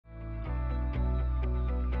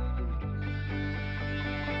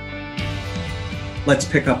Let's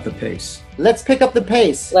pick up the pace. Let's pick up the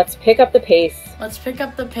pace. Let's pick up the pace. Let's pick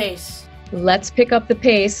up the pace. Let's pick up the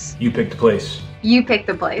pace. You pick the place. You pick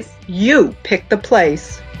the place. You pick the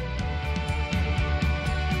place.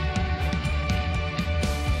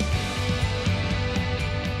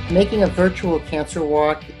 Making a virtual cancer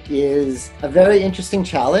walk is a very interesting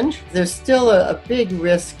challenge. There's still a big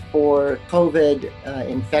risk for COVID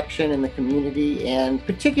infection in the community, and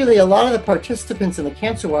particularly a lot of the participants in the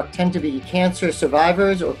cancer walk tend to be cancer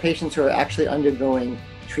survivors or patients who are actually undergoing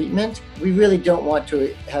treatment. We really don't want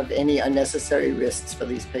to have any unnecessary risks for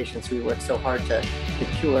these patients we work so hard to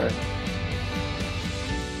cure.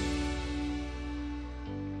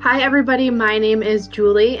 Hi everybody, my name is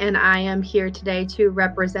Julie and I am here today to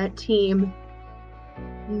represent Team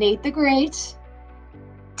Nate the Great.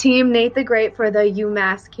 Team Nate the Great for the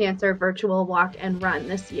UMass Cancer Virtual Walk and Run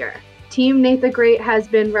this year. Team Nate the Great has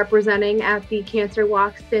been representing at the Cancer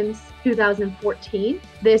Walk since 2014.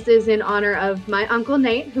 This is in honor of my Uncle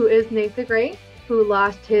Nate, who is Nate the Great, who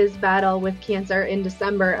lost his battle with cancer in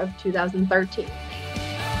December of 2013.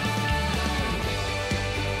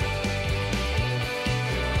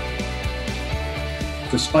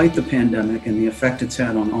 Despite the pandemic and the effect it's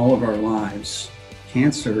had on all of our lives,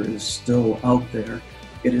 cancer is still out there.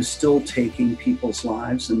 It is still taking people's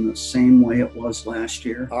lives in the same way it was last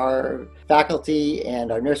year. Our faculty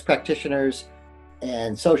and our nurse practitioners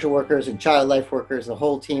and social workers and child life workers, the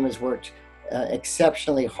whole team has worked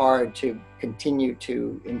exceptionally hard to continue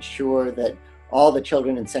to ensure that all the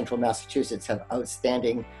children in central Massachusetts have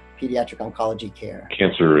outstanding pediatric oncology care.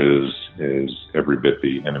 Cancer is every bit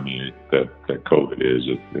the enemy that COVID is,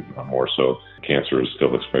 if not more so. Cancer is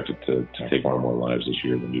still expected to take on more lives this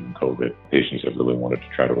year than even COVID. Patients have really wanted to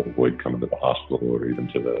try to avoid coming to the hospital or even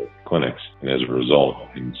to the clinics. And as a result,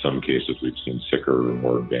 in some cases, we've seen sicker or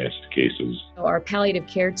more advanced cases. Our palliative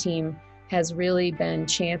care team has really been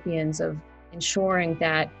champions of ensuring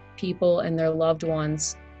that people and their loved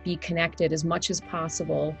ones be connected as much as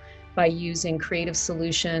possible by using creative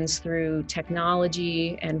solutions through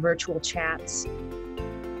technology and virtual chats.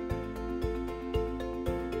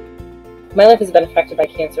 My life has been affected by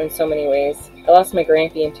cancer in so many ways. I lost my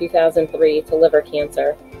grandpa in 2003 to liver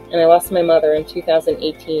cancer, and I lost my mother in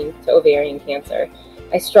 2018 to ovarian cancer.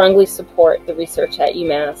 I strongly support the research at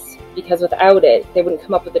UMass because without it, they wouldn't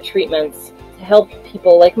come up with the treatments to help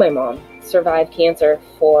people like my mom survive cancer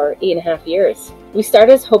for 8.5 years. We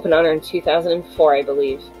started as Hope and Honor in 2004, I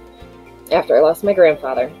believe, after I lost my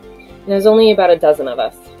grandfather, and there's only about a dozen of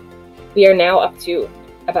us. We are now up to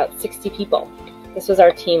about 60 people. This was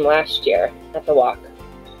our team last year at the walk.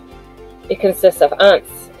 It consists of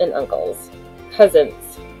aunts and uncles,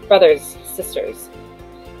 cousins, brothers, sisters,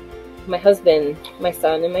 my husband, my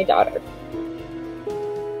son, and my daughter.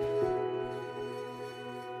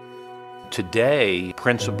 Today,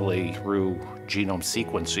 principally through genome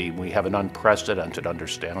sequencing, we have an unprecedented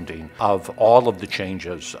understanding of all of the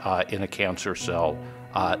changes in a cancer cell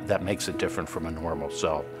that makes it different from a normal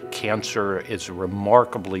cell. Cancer is a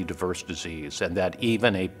remarkably diverse disease, and that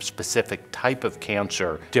even a specific type of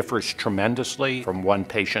cancer differs tremendously from one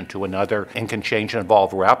patient to another and can change and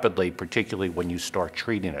evolve rapidly, particularly when you start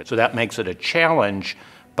treating it. So that makes it a challenge,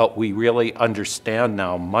 but we really understand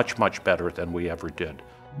now much, much better than we ever did.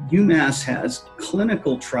 UMass has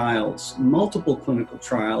clinical trials, multiple clinical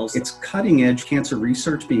trials. It's cutting edge cancer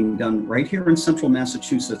research being done right here in central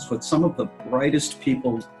Massachusetts with some of the brightest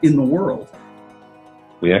people in the world.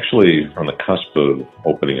 We actually are on the cusp of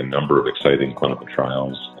opening a number of exciting clinical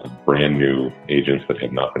trials of brand new agents that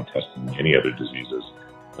have not been tested in any other diseases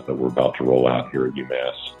that we're about to roll out here at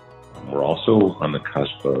UMass. We're also on the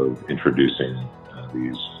cusp of introducing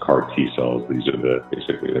these CAR T cells. These are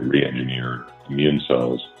basically the re-engineered immune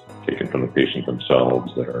cells taken from the patient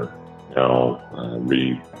themselves that are now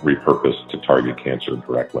repurposed to target cancer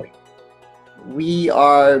directly. We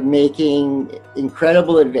are making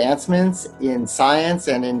incredible advancements in science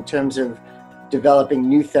and in terms of developing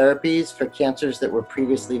new therapies for cancers that were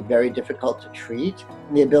previously very difficult to treat.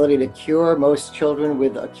 The ability to cure most children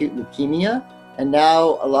with acute leukemia. And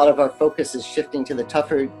now a lot of our focus is shifting to the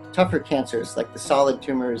tougher cancers like the solid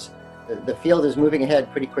tumors. The field is moving ahead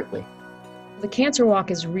pretty quickly. The Cancer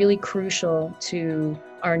Walk is really crucial to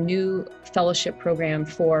our new fellowship program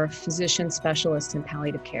for physician specialists in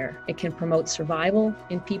palliative care. It can promote survival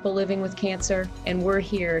in people living with cancer, and we're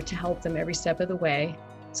here to help them every step of the way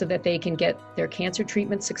so that they can get their cancer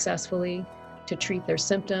treatment successfully, to treat their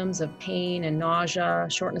symptoms of pain and nausea,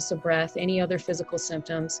 shortness of breath, any other physical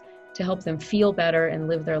symptoms, to help them feel better and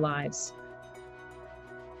live their lives.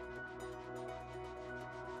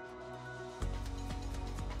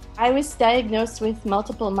 I was diagnosed with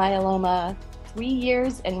multiple myeloma 3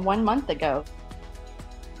 years and 1 month ago.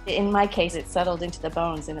 In my case, it settled into the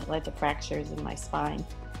bones and it led to fractures in my spine.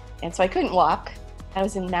 And so I couldn't walk. I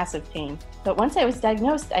was in massive pain. But once I was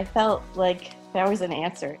diagnosed, I felt like there was an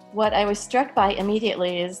answer. What I was struck by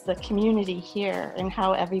immediately is the community here and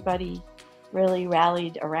how everybody really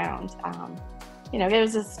rallied around. It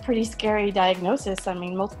was a pretty scary diagnosis. I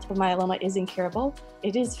mean, multiple myeloma is incurable.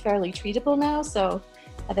 It is fairly treatable now, so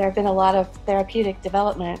there have been a lot of therapeutic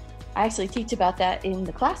development. I actually teach about that in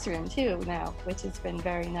the classroom too now, which has been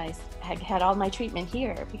very nice. I had all my treatment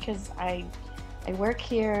here because I work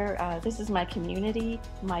here. This is my community.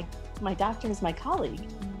 My doctor is my colleague.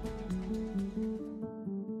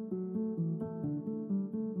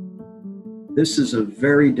 This is a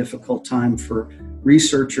very difficult time for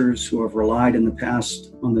researchers who have relied in the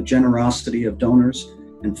past on the generosity of donors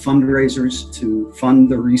and fundraisers to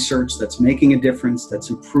fund the research that's making a difference, that's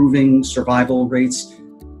improving survival rates.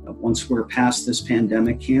 Once we're past this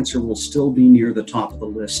pandemic, cancer will still be near the top of the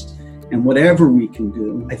list. And whatever we can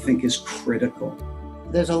do, I think, is critical.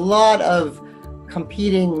 There's a lot of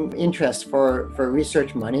competing interest for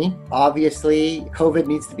research money. Obviously, COVID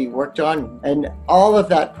needs to be worked on, and all of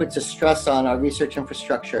that puts a stress on our research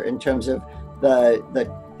infrastructure in terms of the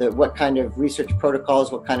what kind of research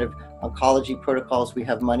protocols, what kind of oncology protocols we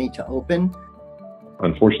have money to open.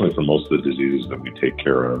 Unfortunately, for most of the diseases that we take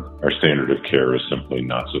care of, our standard of care is simply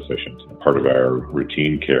not sufficient. Part of our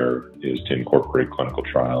routine care is to incorporate clinical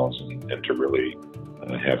trials and to really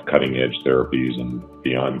have cutting-edge therapies and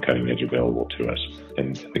beyond cutting-edge available to us.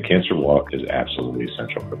 And the Cancer Walk is absolutely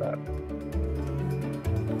essential for that.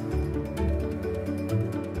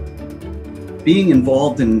 Being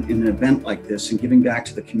involved in an event like this and giving back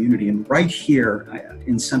to the community, and right here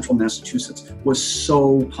in central Massachusetts, was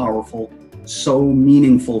so powerful, so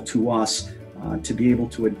meaningful to us to be able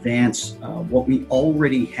to advance what we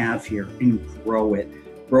already have here and grow it.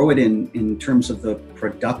 Grow it in terms of the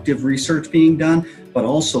productive research being done, but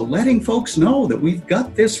also letting folks know that we've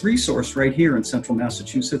got this resource right here in central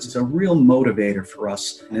Massachusetts. It's a real motivator for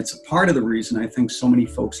us. And it's a part of the reason I think so many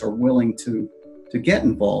folks are willing to get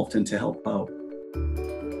involved and to help out.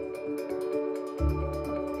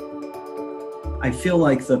 I feel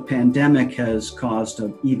like the pandemic has caused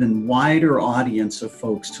an even wider audience of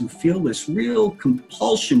folks to feel this real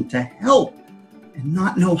compulsion to help and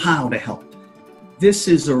not know how to help. This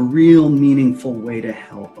is a real meaningful way to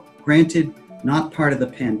help. Granted, not part of the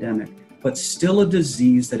pandemic, but still a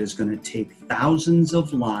disease that is going to take thousands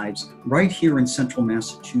of lives right here in central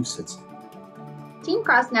Massachusetts. Team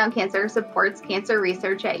Cross Now Cancer supports cancer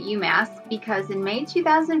research at UMass because in May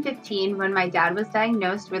 2015, when my dad was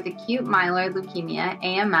diagnosed with acute myeloid leukemia,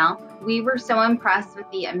 AML, we were so impressed with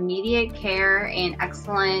the immediate care and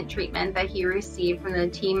excellent treatment that he received from the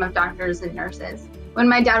team of doctors and nurses. When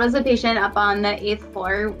my dad was a patient up on the 8th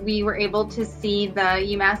floor, we were able to see the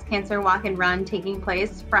UMass Cancer Walk and Run taking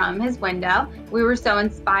place from his window. We were so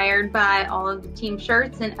inspired by all of the team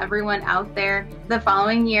shirts and everyone out there. The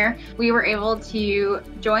following year, we were able to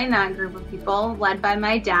join that group of people led by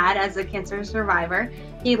my dad as a cancer survivor.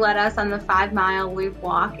 He led us on the 5-mile loop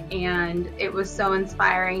walk, and it was so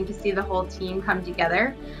inspiring to see the whole team come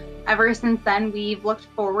together. Ever since then, we've looked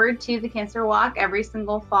forward to the Cancer Walk every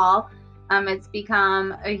single fall. It's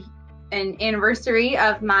become an anniversary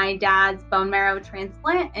of my dad's bone marrow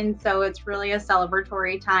transplant, and so it's really a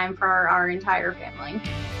celebratory time for our entire family.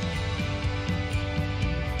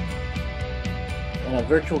 And a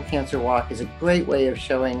virtual cancer walk is a great way of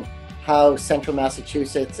showing how central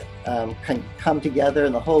Massachusetts can come together,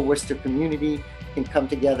 and the whole Worcester community can come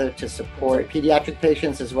together to support pediatric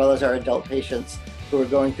patients as well as our adult patients who are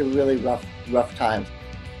going through really rough times.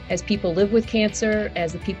 As people live with cancer,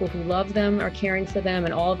 as the people who love them are caring for them,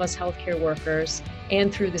 and all of us healthcare workers,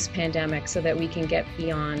 and through this pandemic, so that we can get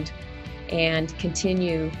beyond and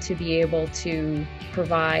continue to be able to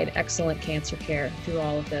provide excellent cancer care through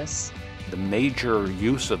all of this. The major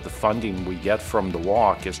use of the funding we get from the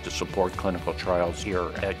walk is to support clinical trials here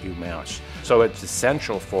at UMass. So it's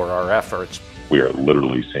essential for our efforts. We are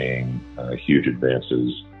literally seeing huge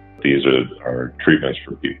advances. These are treatments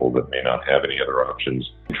for people that may not have any other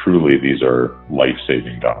options. Truly, these are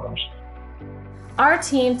life-saving dollars. Our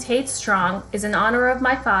team, Tate Strong, is in honor of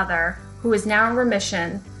my father, who is now in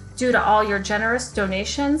remission, due to all your generous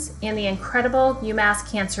donations and the incredible UMass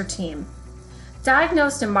Cancer team.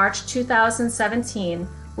 Diagnosed in March 2017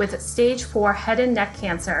 with stage 4 head and neck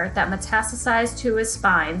cancer that metastasized to his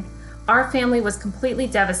spine, our family was completely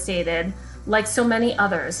devastated, like so many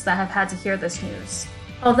others that have had to hear this news.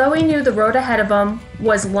 Although he knew the road ahead of him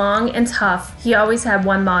was long and tough, he always had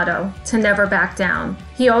one motto: to never back down.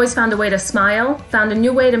 He always found a way to smile, found a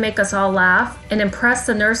new way to make us all laugh, and impress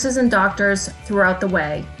the nurses and doctors throughout the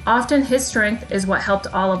way. Often his strength is what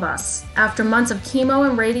helped all of us. After months of chemo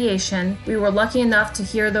and radiation, we were lucky enough to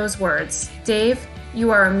hear those words: "Dave,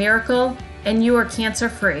 you are a miracle, and you are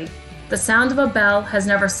cancer-free. The sound of a bell has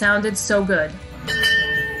never sounded so good."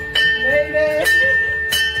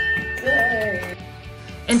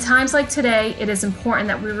 In times like today, it is important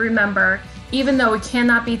that we remember, even though we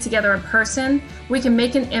cannot be together in person, we can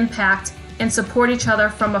make an impact and support each other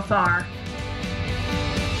from afar.